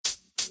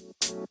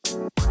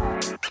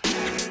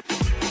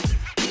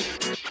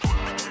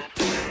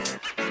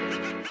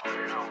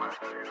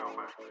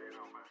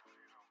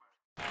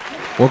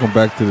Welcome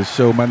back to the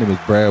show. My name is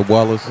Brad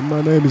Wallace. And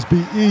my name is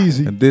Be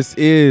Easy. And this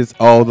is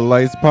All the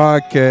Lights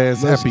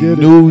Podcast. Let's Happy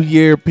New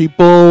Year,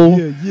 people.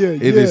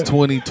 It is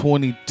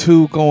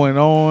 2022 going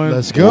on.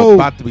 Let's go. We're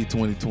about to be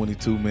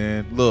 2022,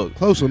 man. Look.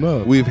 Close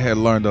enough. We've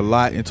learned a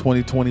lot in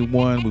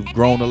 2021. We've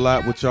grown a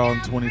lot with y'all in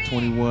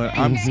 2021.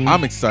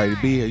 I'm excited.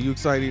 B, are you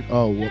excited?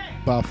 Oh, well,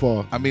 by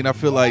far. I mean, I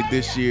feel like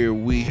this year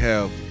we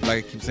have,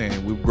 like I keep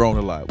saying, we've grown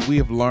a lot. We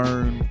have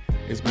learned.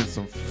 It's been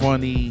some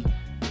funny,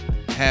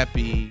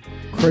 happy,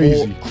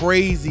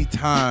 crazy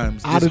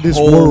times out of this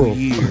whole world.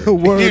 Year.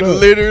 It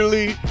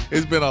literally,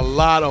 it's been a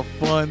lot of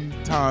fun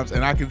times,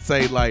 and I can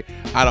say, like,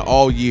 out of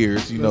all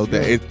years,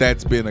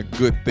 that's been a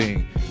good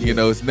thing. You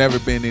know, it's never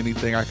been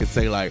anything I could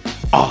say like,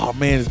 oh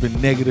man, it's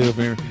been negative.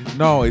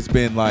 No, it's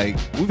been like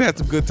we've had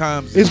some good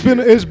times. It's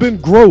been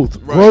growth,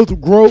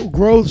 right.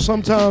 growth.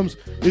 Sometimes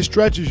it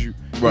stretches you.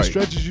 Right. It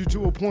stretches you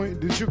to a point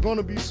that you're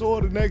gonna be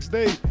sore the next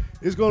day.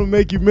 It's gonna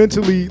make you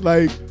mentally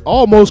like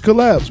almost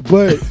collapse.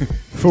 But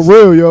for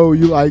real, yo,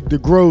 you like the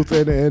growth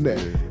and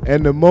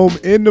the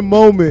moment. In the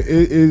moment,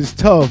 it is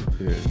tough.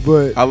 Yeah.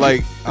 But I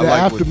like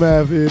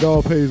aftermath. It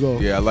all pays off.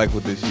 Yeah, I like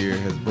what this year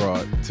has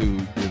brought to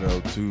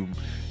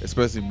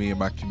especially me and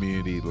my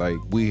community. Like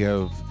we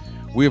have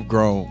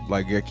grown.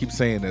 Like I keep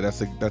saying that.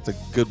 That's a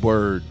good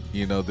word.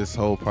 You know, this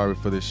whole part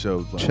for this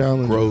show. Like,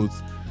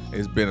 growth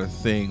has been a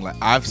thing. Like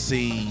I've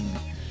seen,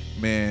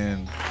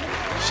 man.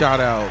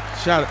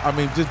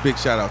 Just big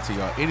shout out to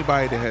y'all.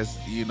 Anybody that has,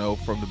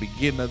 from the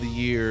beginning of the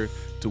year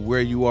to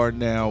where you are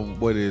now,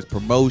 whether it's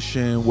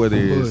promotion, whether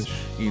it's,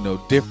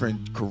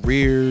 different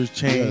careers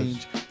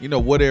change,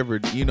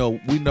 whatever, we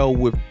know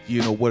with,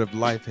 what if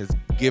life has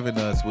given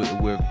us with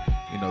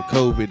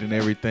COVID and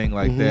everything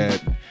like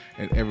that,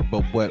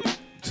 but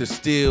to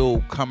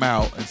still come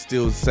out and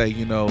still say,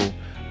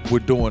 we're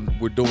doing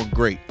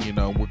great,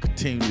 we're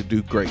continuing to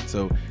do great.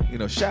 So,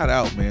 shout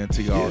out, man,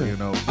 to y'all,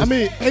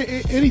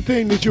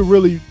 anything that you're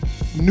really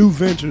new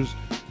ventures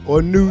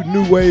or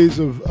new ways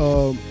of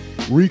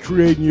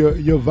recreating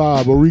your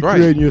vibe or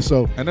recreating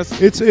yourself. And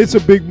it's a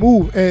big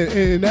move.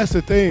 And that's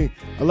the thing.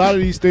 A lot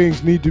of these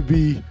things need to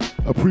be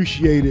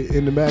appreciated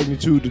in the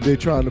magnitude that they're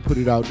trying to put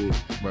it out there.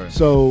 Right.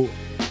 So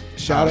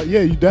shout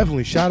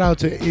out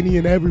to any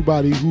and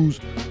everybody who's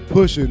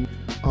pushing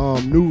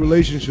new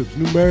relationships,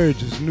 new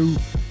marriages, new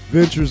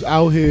ventures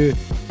out here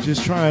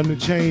just trying to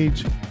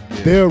change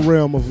their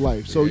realm of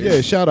life. So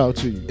shout out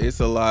to you. It's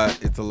a lot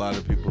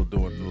of people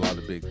doing a lot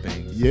of big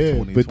things. Yeah,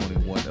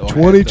 2021.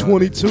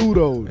 2022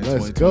 though.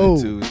 Let's go.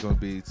 2022 is gonna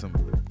be some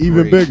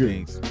even bigger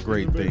things.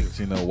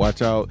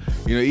 Watch out.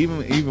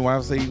 Even when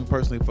I say even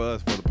personally for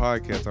us for the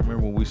podcast, I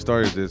remember when we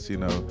started this, we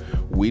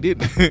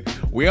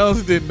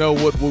honestly didn't know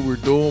what we were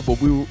doing,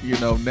 but we were,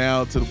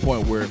 now to the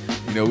point where,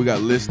 we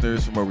got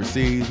listeners from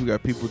overseas. We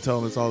got people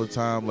telling us all the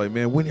time, like,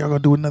 man, when y'all gonna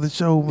do another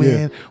show,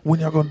 man? Yeah. When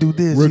y'all gonna do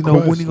this? When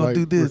you gonna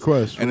do this?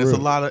 And it's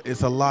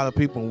a lot of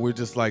people, and we're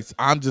just like,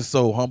 I'm just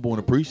so humble and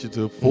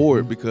appreciative for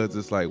it because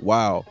it's like,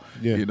 wow,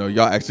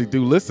 y'all actually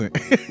do listen,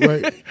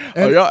 right?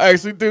 And y'all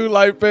actually do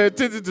like pay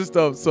attention to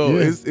stuff. So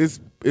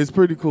it's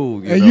pretty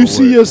cool. And you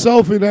see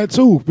yourself in that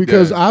too,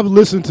 because I've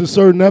listened to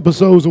certain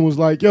episodes and was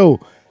like, yo,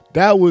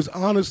 that was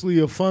honestly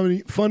the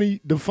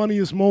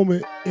funniest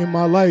moment in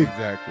my life.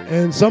 Exactly.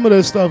 And some of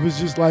that stuff is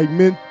just like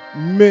meant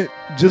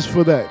just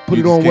for that. Put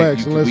it on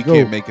wax and let's go. We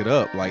can't make it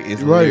up. Like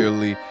it's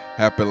literally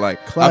happened.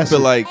 Like classic. I feel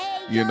like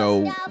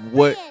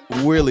what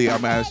really.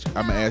 I'm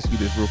gonna ask you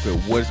this real quick.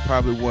 What is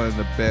probably one of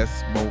the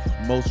best,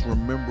 most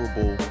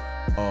memorable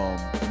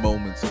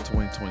moments of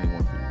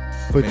 2021 for you?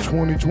 For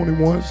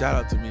 2021, shout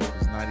out to me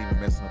for not even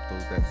messing up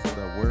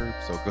that word.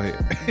 So go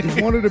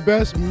ahead. One of the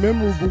best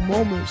memorable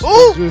moments.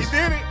 Ooh, you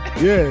did it.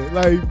 Yeah,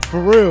 like for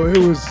real, it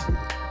was.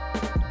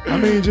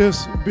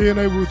 Just being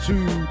able to,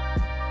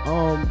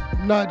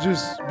 not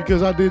just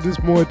because I did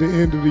this more at the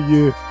end of the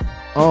year,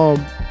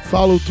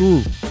 follow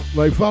through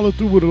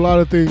with a lot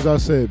of things I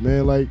said,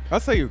 man. Like I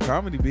say your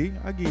comedy, B.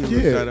 I give you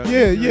a shout out.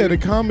 Yeah. The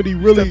comedy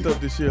really stepped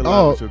up this year a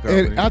lot with your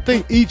comedy. And I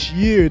think each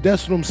year,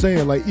 that's what I'm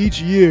saying. Like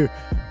each year,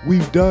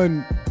 I've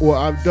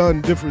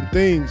done different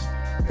things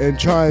and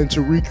trying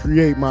to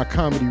recreate my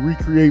comedy,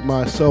 recreate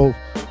myself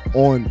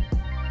on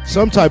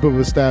some type of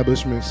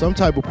establishment, some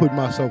type of putting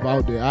myself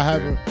out there. I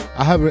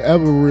haven't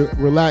ever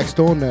relaxed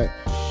on that.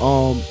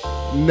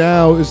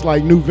 Now it's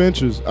like new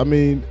ventures.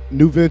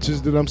 New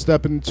ventures that I'm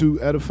stepping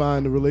into,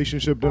 edifying the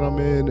relationship that I'm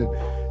in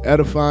and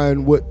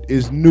edifying what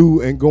is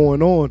new and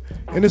going on.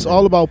 And it's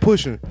all about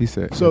pushing. He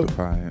said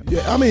edifying.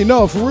 Yeah,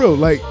 no, for real.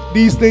 Like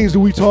these things that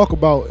we talk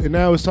about, and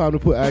now it's time to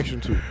put action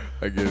to.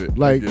 I get it.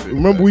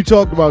 Remember we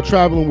talked about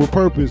traveling with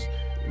purpose.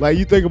 Like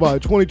you think about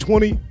it,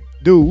 2020,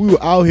 dude, we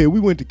were out here. We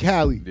went to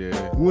Cali.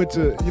 Yeah. We went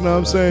to,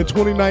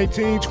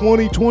 2019,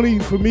 2020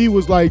 for me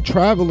was like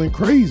traveling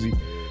crazy.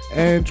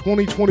 And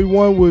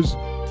 2021 was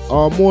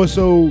more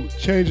so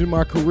changing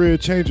my career,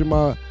 changing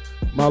my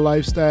my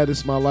life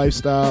status, my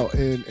lifestyle,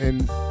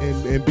 and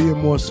being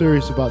more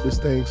serious about this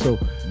thing. So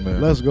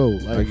let's go.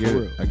 Like, I get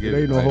it. I get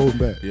it. Ain't no holding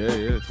back. Yeah.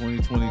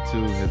 2022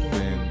 has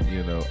been,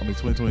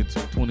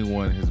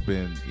 2021 has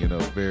been,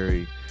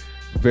 very,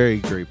 very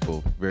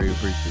grateful, very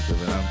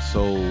appreciative, and I'm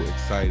so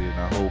excited. And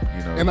I hope,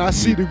 And I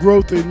see the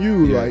growth in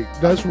you. Yeah,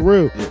 like, that's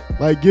real. Yeah.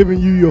 Like, giving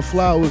you your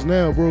flowers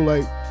now, bro.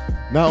 Like,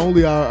 not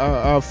only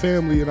our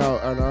family and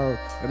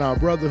our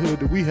brotherhood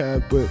that we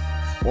have, but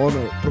on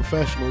a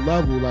professional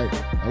level, like,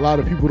 a lot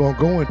of people don't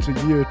go into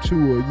year 2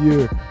 or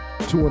year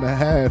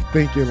 2.5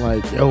 thinking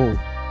like, yo,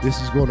 this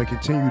is going to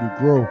continue to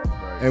grow.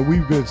 Right. And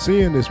we've been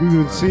seeing this. We've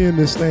been seeing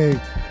this thing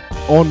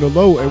on the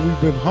low, and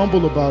we've been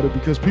humble about it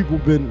because people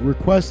have been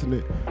requesting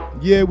it.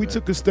 Yeah, we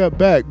took a step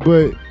back,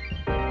 but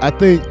I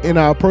think in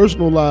our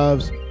personal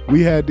lives,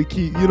 we had to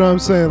keep, you know what I'm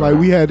saying? Like,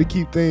 we had to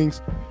keep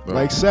things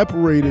like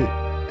separated,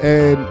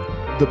 and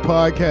the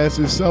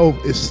podcast itself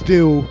is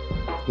still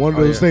one of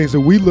those things that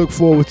we look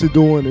forward to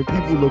doing and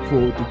people look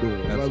forward to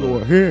doing.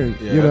 Or hearing,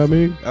 you know what I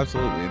mean?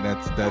 Absolutely, and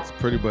that's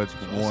pretty much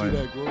one.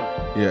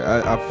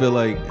 Yeah, I feel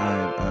like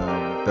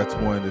that's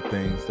one of the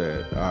things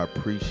that I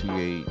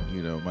appreciate,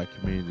 my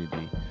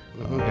community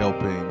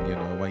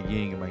helping, my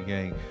yin and my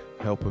yang,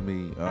 helping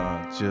me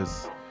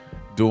just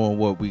doing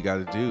what we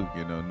got to do,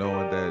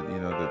 knowing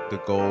that, the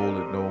goal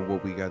and knowing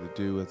what we got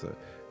to do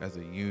as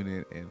a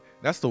unit. And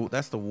that's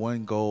the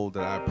one goal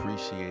that I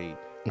appreciate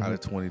out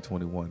of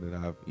 2021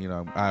 that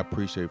I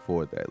appreciate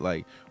for that.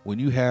 Like, when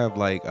you have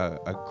like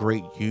a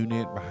great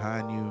unit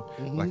behind you,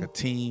 like a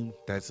team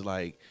that's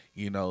like,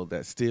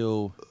 that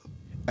still,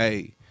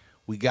 hey,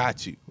 we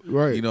got you.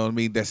 Right. You know what I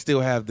mean? That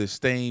still have the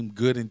same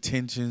good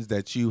intentions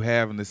that you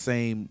have and the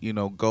same,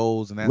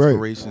 goals and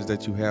aspirations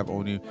that you have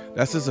on you.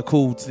 That's just a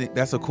cool thing.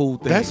 That's a cool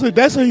thing.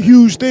 That's a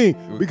huge thing,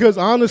 because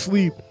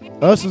honestly,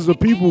 us as a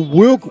people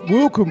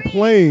will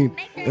complain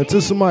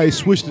until somebody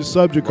switch the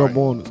subject up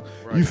on us.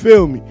 You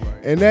feel me?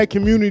 And that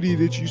community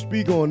that you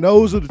speak on,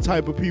 those are the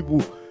type of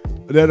people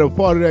that are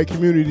part of that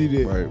community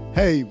that,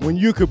 hey, when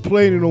you're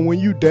complaining or when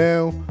you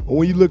down or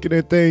when you're looking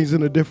at things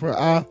in a different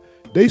eye,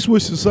 they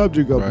switch the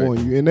subject up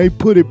on you and they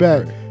put it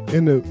back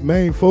in the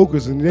main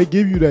focus, and they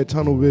give you that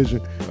tunnel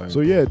vision.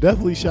 So yeah,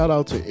 definitely shout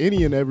out to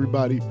any and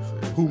everybody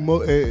who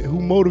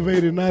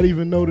motivated, not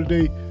even know that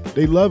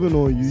they loving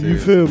on you. Seriously.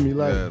 You feel me?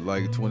 Like,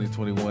 like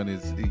 2021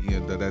 is,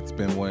 that's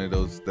been one of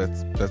those,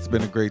 that's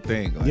been a great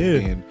thing.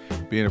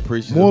 Like, being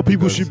appreciative. More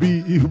people should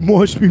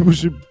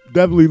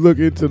definitely look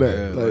into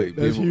that. Like,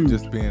 that's huge.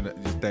 Just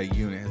that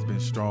unit has been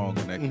strong,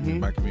 and that community,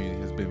 my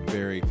community has been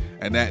very,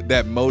 and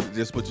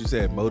just what you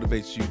said,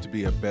 motivates you to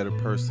be a better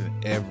person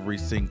every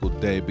single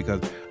day.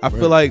 Because I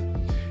feel like,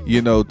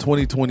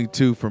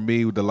 2022 for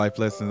me, the life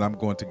lessons I'm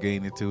going to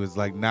gain into is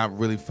like not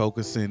really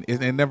focusing.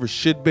 It never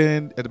should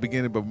been at the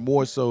beginning, but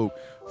more so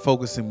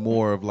focusing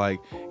more of like,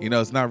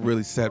 it's not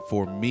really set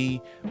for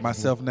me,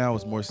 myself now.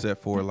 It's more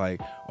set for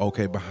like,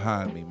 okay,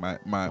 behind me,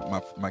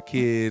 my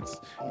kids,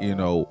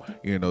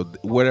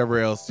 whatever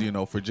else,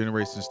 for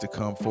generations to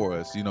come for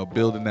us,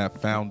 building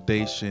that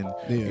foundation,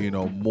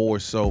 more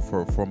so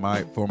for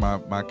my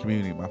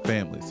community, my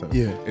family. So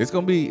it's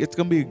gonna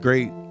be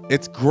great.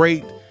 It's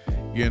great,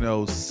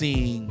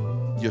 seeing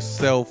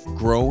yourself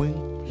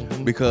growing.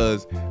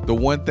 Because the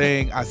one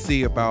thing I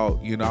see about,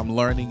 I'm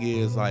learning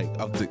is like,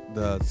 of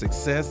the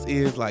success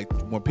is like,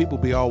 when people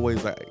be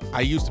always like,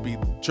 I used to be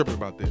tripping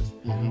about this,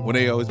 when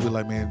they always be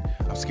like, man,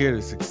 I'm scared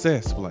of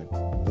success. We're like,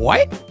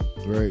 what?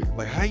 Right.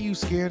 Like, how you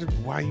scared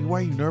of, why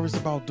are you nervous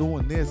about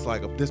doing this?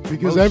 Like, this promotion?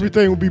 Because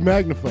everything will be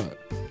magnified.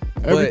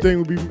 Everything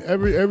will be,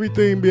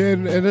 everything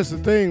being, and that's the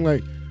thing,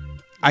 like,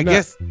 I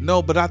guess,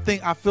 no, but I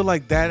feel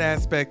like that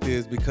aspect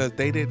is because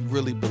they didn't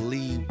really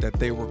believe that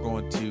they were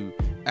going to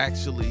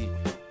actually,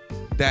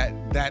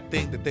 that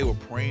thing that they were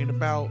praying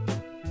about,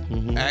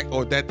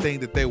 or that thing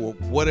that they were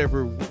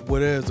whatever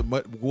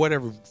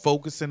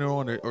focusing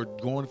on or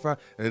going for,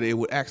 that it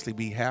would actually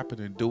be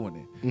happening, doing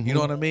it. You know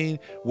what I mean?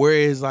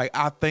 Whereas, like,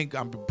 I think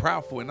I'm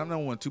proud for, and I'm not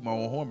want to toot my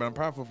own horn, but I'm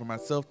proud for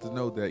myself to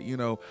know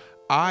that,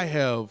 I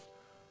have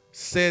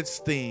said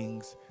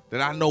things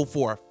that I know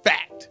for a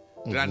fact.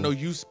 That I know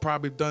you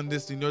probably done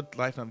this in your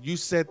lifetime. You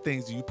said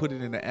things and you put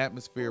it in the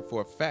atmosphere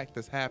for a fact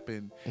that's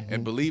happened,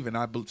 and believe in.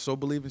 I so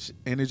believe in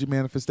energy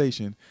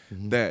manifestation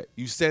that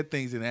you said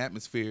things in the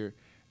atmosphere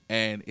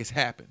and it's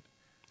happened.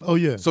 Oh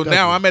yeah. So definitely.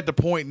 Now I'm at the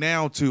point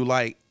now to,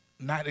 like,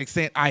 not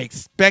saying I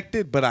expect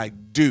it, but I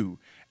do.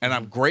 And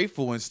I'm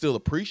grateful and still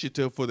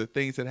appreciative for the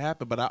things that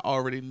happen, but I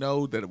already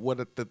know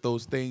that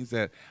those things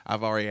that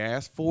I've already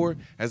asked for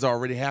has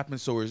already happened.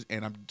 So,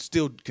 and I'm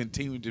still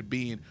continuing to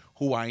be in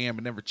who I am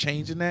and never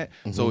changing that.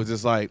 So it's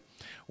just like,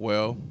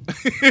 well,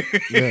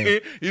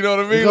 you know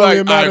what I mean?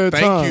 Like, I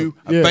thank you.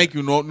 I thank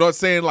you. Not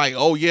saying like,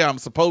 oh yeah, I'm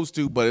supposed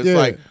to, but it's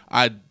like,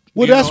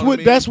 well, that's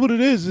what it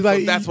is.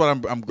 Like, so that's what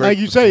I'm grateful. Like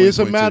you say, it's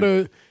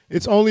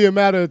only a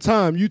matter of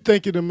time. You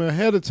thinking them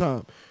ahead of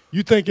time.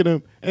 You thinking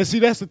them, and see,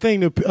 that's the thing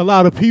that a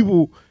lot of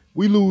people,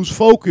 we lose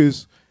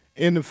focus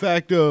in the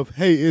fact of,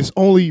 hey, it's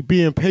only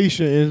being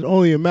patient, and it's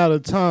only a matter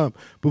of time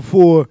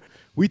before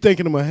we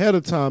thanking him ahead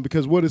of time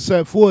because what is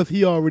set forth,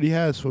 he already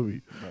has for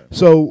me. Right.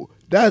 So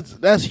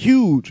that's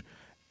huge.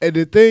 And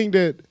the thing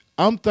that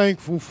I'm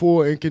thankful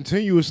for and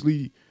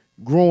continuously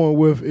growing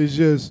with is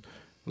just,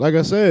 like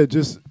I said,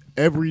 just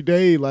every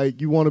day,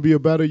 like you want to be a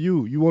better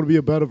you. You want to be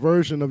a better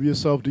version of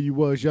yourself than you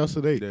was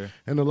yesterday. Yeah.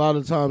 And a lot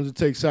of times it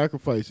takes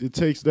sacrifice. It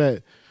takes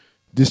this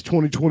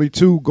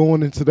 2022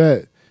 going into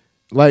that.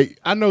 Like,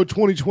 I know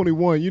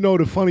 2021, you know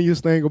the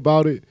funniest thing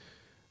about it,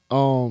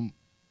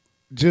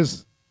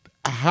 just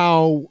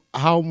how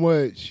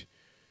much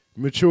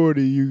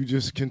maturity you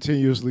just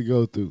continuously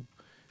go through.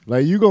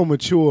 Like, you gonna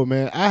mature,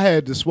 man. I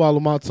had to swallow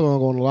my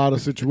tongue on a lot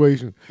of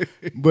situations,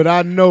 but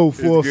I know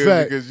for a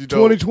fact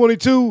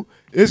 2022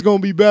 it's gonna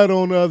be better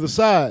on the other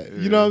side.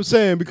 Yeah. You know what I'm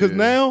saying? Because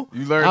now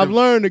I've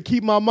learned to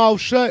keep my mouth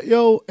shut,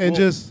 and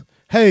just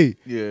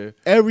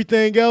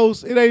everything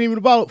else, it ain't even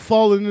about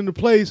falling into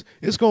place.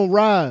 It's gonna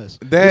rise.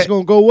 It's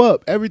gonna go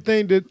up.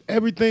 Everything that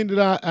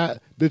I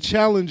the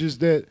challenges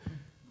that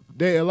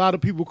a lot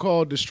of people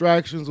call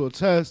distractions or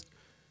tests.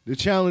 The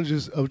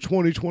challenges of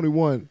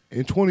 2021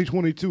 and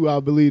 2022, I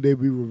believe they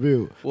be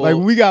revealed. Well, like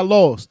when we got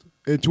lost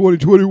in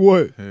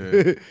 2021,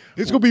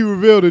 it's gonna be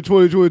revealed in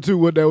 2022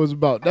 what that was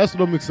about. That's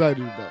what I'm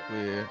excited about.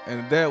 Yeah,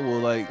 and that will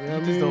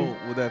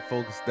don't with that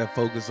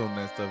focus on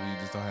that stuff. You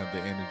just don't have the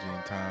energy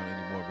and time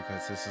anymore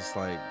because it's just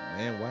like,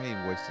 man, why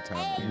ain't waste your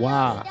time?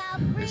 Wow,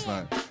 it's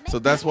not. So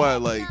that's why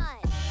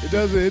it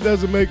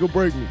doesn't make or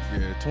break me.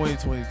 Yeah,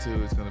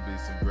 2022 is gonna be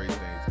some great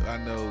things. I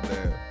know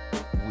that.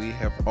 We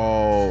have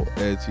all,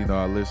 as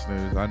our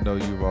listeners, I know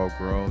you've all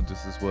grown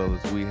just as well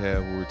as we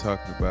have. We were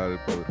talking about it,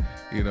 but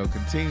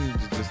continue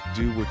to just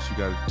do what you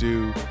got to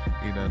do.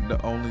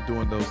 Not only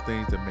doing those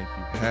things that make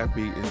you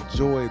happy,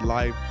 enjoy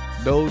life.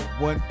 Know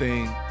one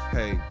thing.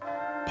 Hey,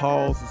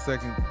 pause for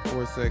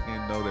a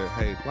second. Know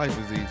that life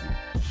is easy.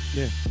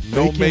 Yeah.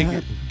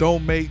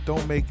 Don't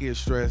make it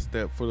stress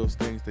that for those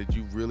things that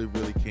you really,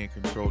 really can't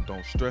control.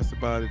 Don't stress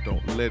about it.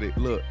 Don't let it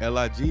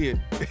LIG it.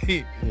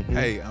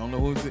 Hey, I don't know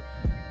who's it.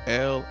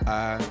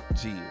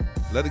 LIG.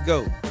 Let it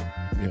go.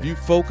 Yeah. If you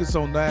focus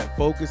on that,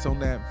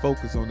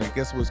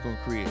 guess what it's going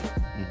to create?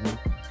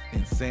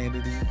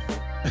 Insanity.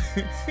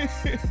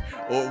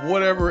 Or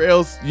whatever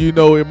else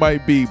it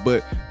might be.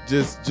 But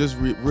just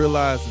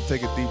realize and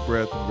take a deep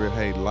breath and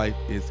hey, life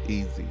is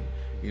easy.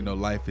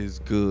 Life is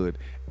good.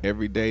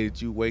 Every day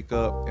that you wake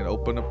up and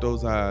open up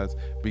those eyes,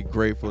 be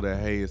grateful that,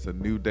 hey, it's a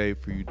new day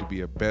for you to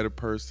be a better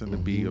person, to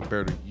be a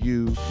better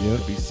you,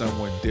 to be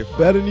someone different.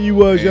 Better than you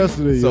was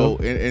yesterday. So,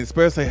 and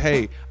especially,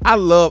 hey, I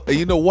love,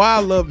 why I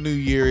love New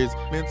Year is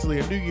mentally,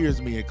 a New Year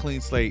is me, a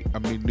clean slate,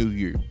 New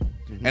Year.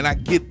 And I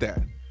get that.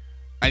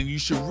 And you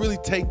should really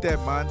take that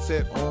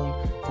mindset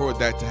on for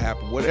that to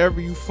happen.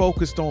 Whatever you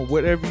focused on,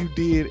 whatever you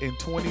did in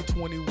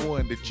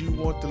 2021 that you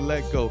want to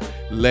let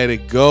let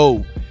it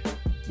go.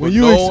 When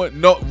you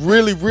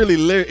really,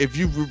 if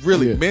you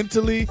really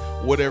mentally,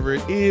 whatever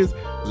it is,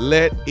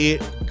 let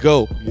it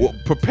go. Well,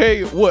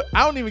 prepare.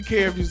 I don't even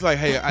care if you're like,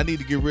 hey, I need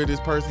to get rid of this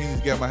person. He needs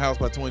to get out of my house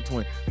by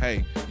 2020.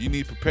 Hey, you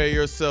need to prepare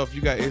yourself.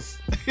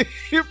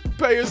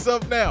 Prepare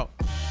yourself now.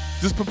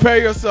 Just prepare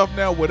yourself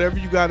now. Whatever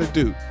you got to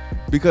do,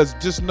 because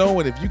just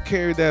knowing if you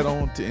carry that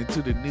on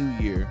into the new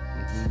year,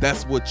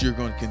 that's what you're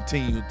going to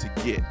continue to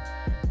get.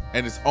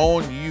 And it's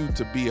on you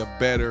to be a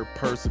better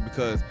person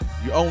because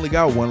you only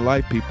got one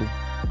life, people.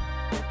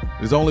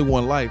 There's only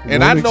one life.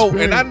 And I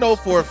know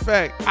for a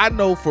fact, I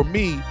know for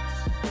me,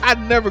 I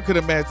never could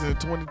imagine in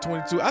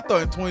 2022. I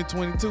thought in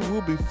 2022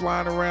 we'll be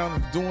flying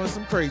around and doing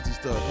some crazy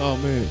stuff. Oh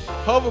man.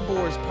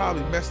 Hoverboards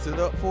probably messed it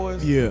up for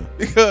us. Yeah.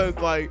 Because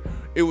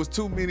it was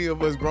too many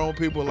of us grown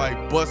people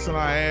busting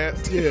our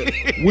ass. Yeah.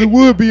 We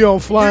would be on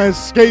flying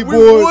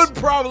skateboards. We would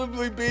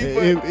probably be.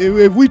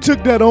 If we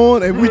took that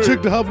on, if we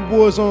took the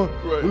hoverboards on,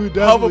 we would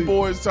definitely.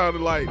 Hoverboards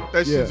sounded like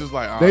that shit just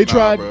they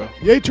tried. Bro.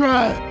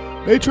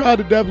 They tried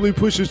to definitely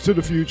push us to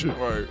the future.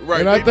 Right.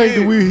 And I think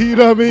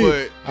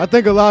that I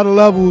think a lot of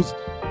levels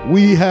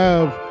we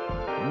have,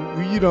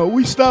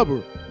 we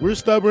stubborn. We're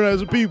stubborn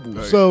as a people.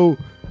 Right. So,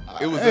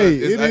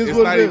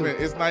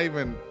 it's not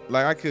even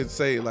like I could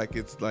say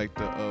it's like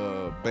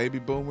the baby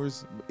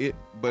boomers,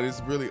 but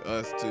it's really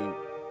us too.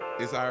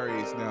 It's our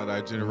age now,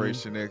 that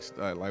Generation X,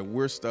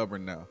 we're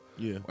stubborn now.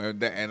 Yeah.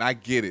 And I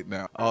get it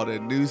now. All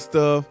that new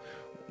stuff.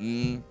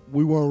 We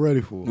weren't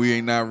ready for it. We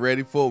ain't not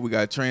ready for it. We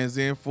got to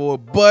transcend for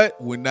it, but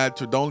we're not.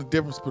 The only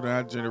difference between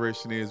our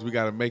generation is we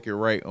got to make it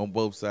right on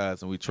both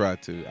sides, and we try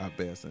to our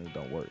best, and it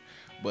don't work.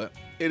 But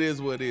it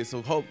is what it is.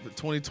 So hope for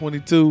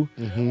 2022,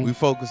 we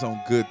focus on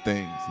good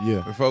things.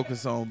 Yeah. We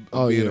focus on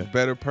being a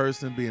better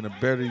person, being a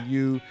better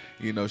you.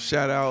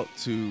 Shout out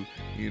to,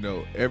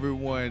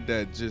 everyone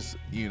that just,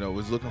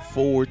 is looking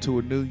forward to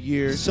a new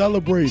year.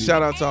 Celebrate.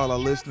 Shout out to all our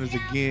listeners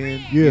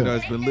again. Yeah.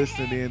 Has been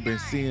listening in, been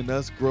seeing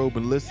us grow,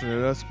 been listening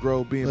to us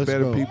grow, being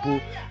better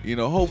people.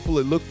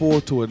 Hopefully look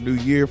forward to a new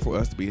year for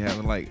us to be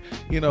having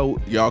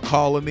y'all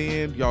calling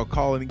in,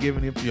 and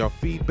giving him y'all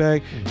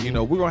feedback. We're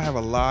going to have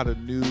a lot of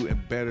new and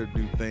better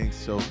new things.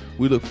 So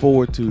we look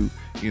forward to,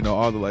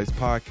 All the Lights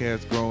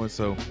podcast growing.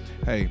 So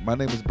Hey, my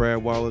name is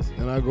Brad Wallace.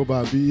 And I go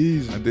by Be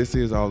Easy. And this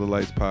is All the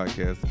Lights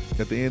Podcast.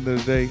 At the end of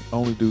the day,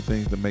 only do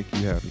things that make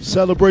you happy.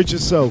 Celebrate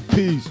yourself.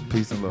 Peace.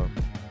 Peace and love.